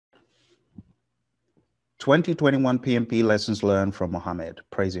2021 PMP lessons learned from Mohamed,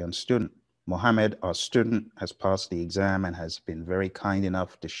 Praizion student. Mohamed, our student, has passed the exam and has been very kind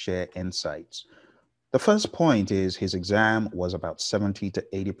enough to share insights. The first point is his exam was about 70 to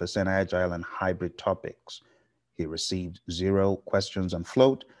 80% agile and hybrid topics. He received 0 questions on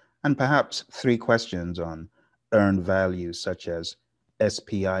float and perhaps 3 questions on earned values such as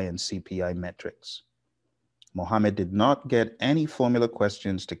SPI and CPI metrics. Mohamed did not get any formula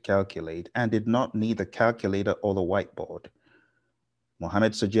questions to calculate and did not need the calculator or the whiteboard.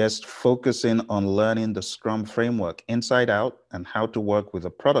 Mohamed suggests focusing on learning the Scrum framework inside out and how to work with a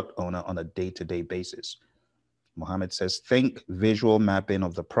product owner on a day-to-day basis. Mohamed says think visual mapping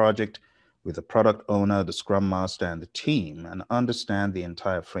of the project with the product owner, the Scrum Master, and the team, and understand the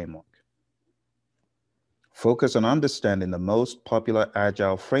entire framework. Focus on understanding the most popular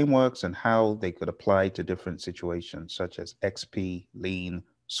Agile frameworks and how they could apply to different situations, such as XP, Lean,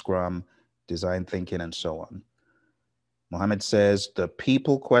 Scrum, Design Thinking, and so on. Mohamed says the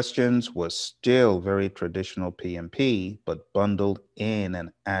people questions were still very traditional PMP, but bundled in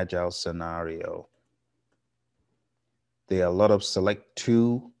an Agile scenario. There are a lot of select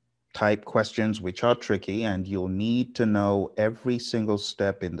two type questions which are tricky, and you'll need to know every single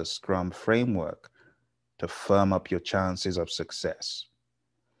step in the Scrum framework to firm up your chances of success.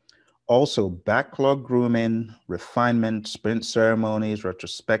 Also, backlog grooming, refinement, sprint ceremonies,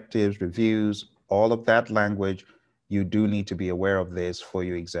 retrospectives, reviews, all of that language, you do need to be aware of this for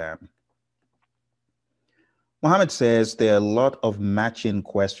your exam. Mohamed says there are a lot of matching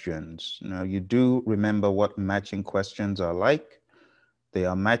questions. Now, you do remember what matching questions are like. They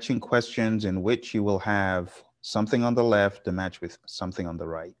are matching questions in which you will have something on the left to match with something on the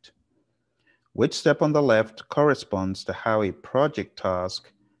right. Which step on the left corresponds to how a project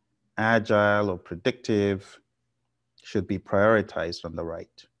task, agile or predictive, should be prioritized on the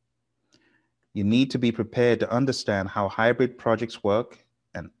right. You need to be prepared to understand how hybrid projects work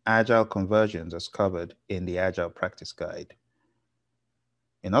and agile conversions as covered in the Agile Practice Guide.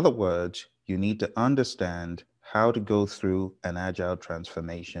 In other words, you need to understand how to go through an agile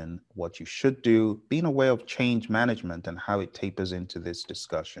transformation, what you should do, being aware of change management and how it tapers into this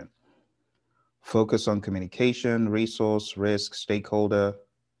discussion. Focus on communication, resource, risk, stakeholder,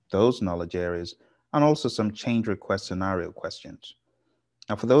 those knowledge areas, and also some change request scenario questions.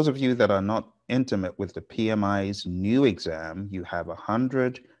 Now, for those of you that are not intimate with the PMI's new exam, you have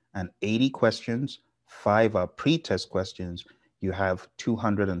 180 questions, 5 are pre-test questions, you have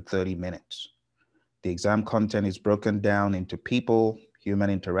 230 minutes. The exam content is broken down into people,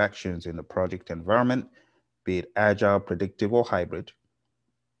 human interactions in the project environment, be it agile, predictive, or hybrid.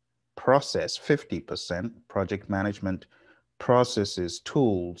 Process, 50%, project management, processes,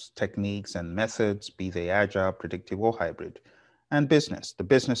 tools, techniques, and methods, be they agile, predictive, or hybrid. And business, the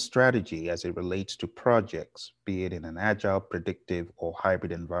business strategy as it relates to projects, be it in an agile, predictive, or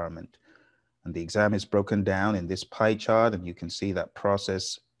hybrid environment. And the exam is broken down in this pie chart, and you can see that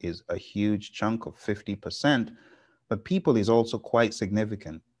process is a huge chunk of 50%, but people is also quite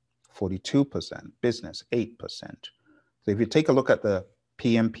significant, 42%, business, 8%. So if you take a look at the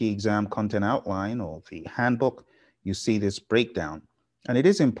PMP exam content outline or the handbook, you see this breakdown. And it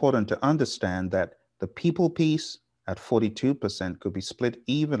is important to understand that the people piece at 42% could be split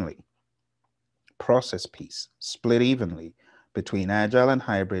evenly. Process piece, split evenly between agile and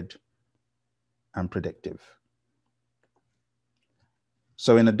hybrid and predictive.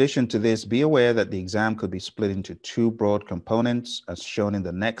 So in addition to this, be aware that the exam could be split into 2 broad components as shown in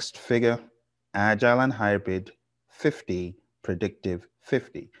the next figure, agile and hybrid, 50, predictive,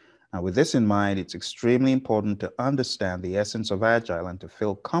 50. Now with this in mind, it's extremely important to understand the essence of agile and to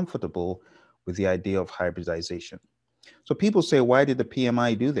feel comfortable with the idea of hybridization. So people say, why did the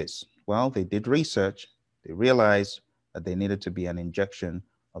PMI do this? Well, they did research. They realized that there needed to be an injection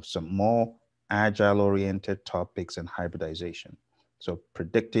of some more agile-oriented topics and hybridization. So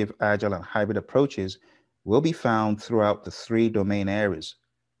predictive, agile, and hybrid approaches will be found throughout the 3 domain areas.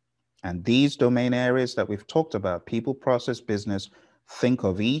 And these domain areas that we've talked about, people, process, business, think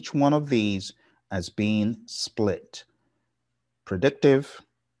of each one of these as being split. Predictive,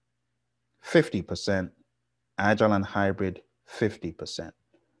 50%, agile and hybrid, 50%.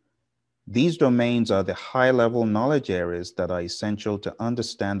 These domains are the high-level knowledge areas that are essential to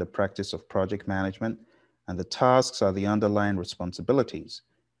understand the practice of project management, and the tasks are the underlying responsibilities,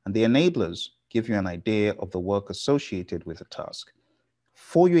 and the enablers give you an idea of the work associated with the task.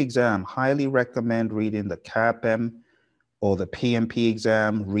 For your exam, highly recommend reading the CAPM or the PMP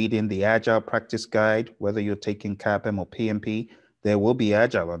exam, reading the Agile Practice Guide, whether you're taking CAPM or PMP, there will be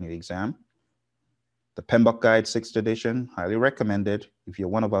Agile on your exam. The PMBOK Guide 6th edition, highly recommended. If you're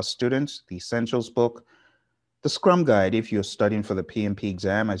one of our students, the Essentials book, The Scrum Guide, if you're studying for the PMP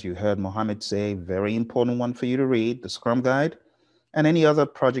exam, as you heard Mohamed say, very important one for you to read, the Scrum Guide, and any other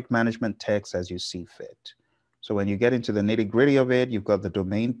project management text as you see fit. So when you get into the nitty-gritty of it, you've got the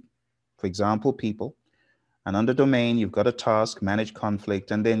domain, for example, people, and under domain, you've got a task, manage conflict,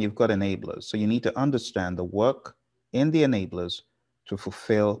 and then you've got enablers. So you need to understand the work in the enablers to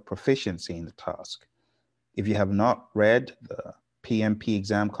fulfill proficiency in the task. If you have not read the PMP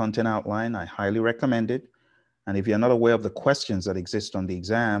exam content outline, I highly recommend it. And if you're not aware of the questions that exist on the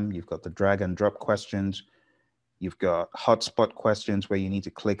exam, you've got the drag and drop questions. You've got hotspot questions where you need to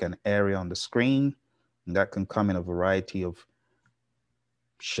click an area on the screen. And that can come in a variety of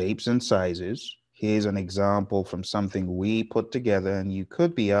shapes and sizes. Here's an example from something we put together, and you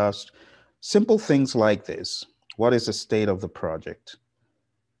could be asked simple things like this. What is the state of the project?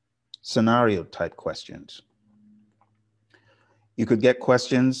 Scenario type questions. You could get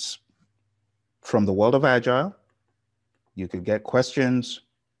questions from the world of Agile. You could get questions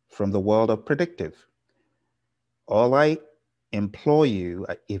from the world of predictive. All I implore you,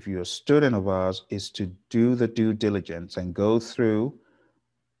 if you're a student of ours, is to do the due diligence and go through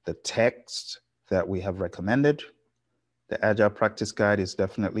the text that we have recommended. The Agile Practice Guide is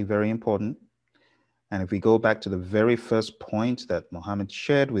definitely very important. And if we go back to the very first point that Mohamed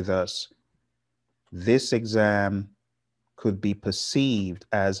shared with us, this exam could be perceived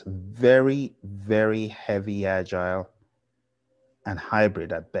as very, very heavy Agile and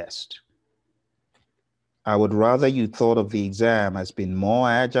hybrid at best. I would rather you thought of the exam as being more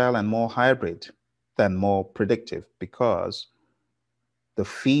Agile and more hybrid than more predictive, because the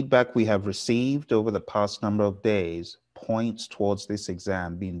feedback we have received over the past number of days points towards this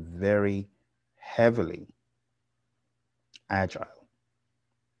exam being very heavily Agile.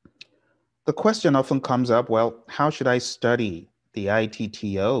 The question often comes up, well, how should I study the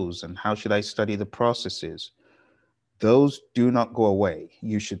ITTOs and how should I study the processes? Those do not go away.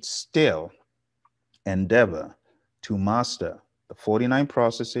 You should still endeavor to master the 49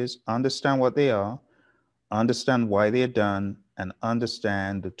 processes, understand what they are, understand why they're done, and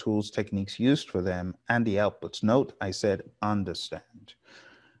understand the tools, techniques used for them and the outputs. Note, I said understand.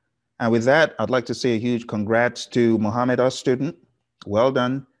 And with that, I'd like to say a huge congrats to Mohamed, our student. Well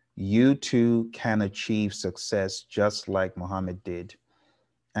done. You too can achieve success just like Mohamed did.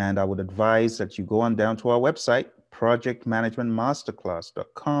 And I would advise that you go on down to our website,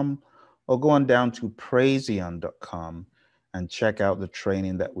 projectmanagementmasterclass.com, or go on down to Praizion.com and check out the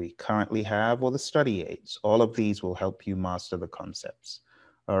training that we currently have or the study aids. All of these will help you master the concepts.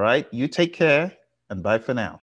 All right, you take care and bye for now.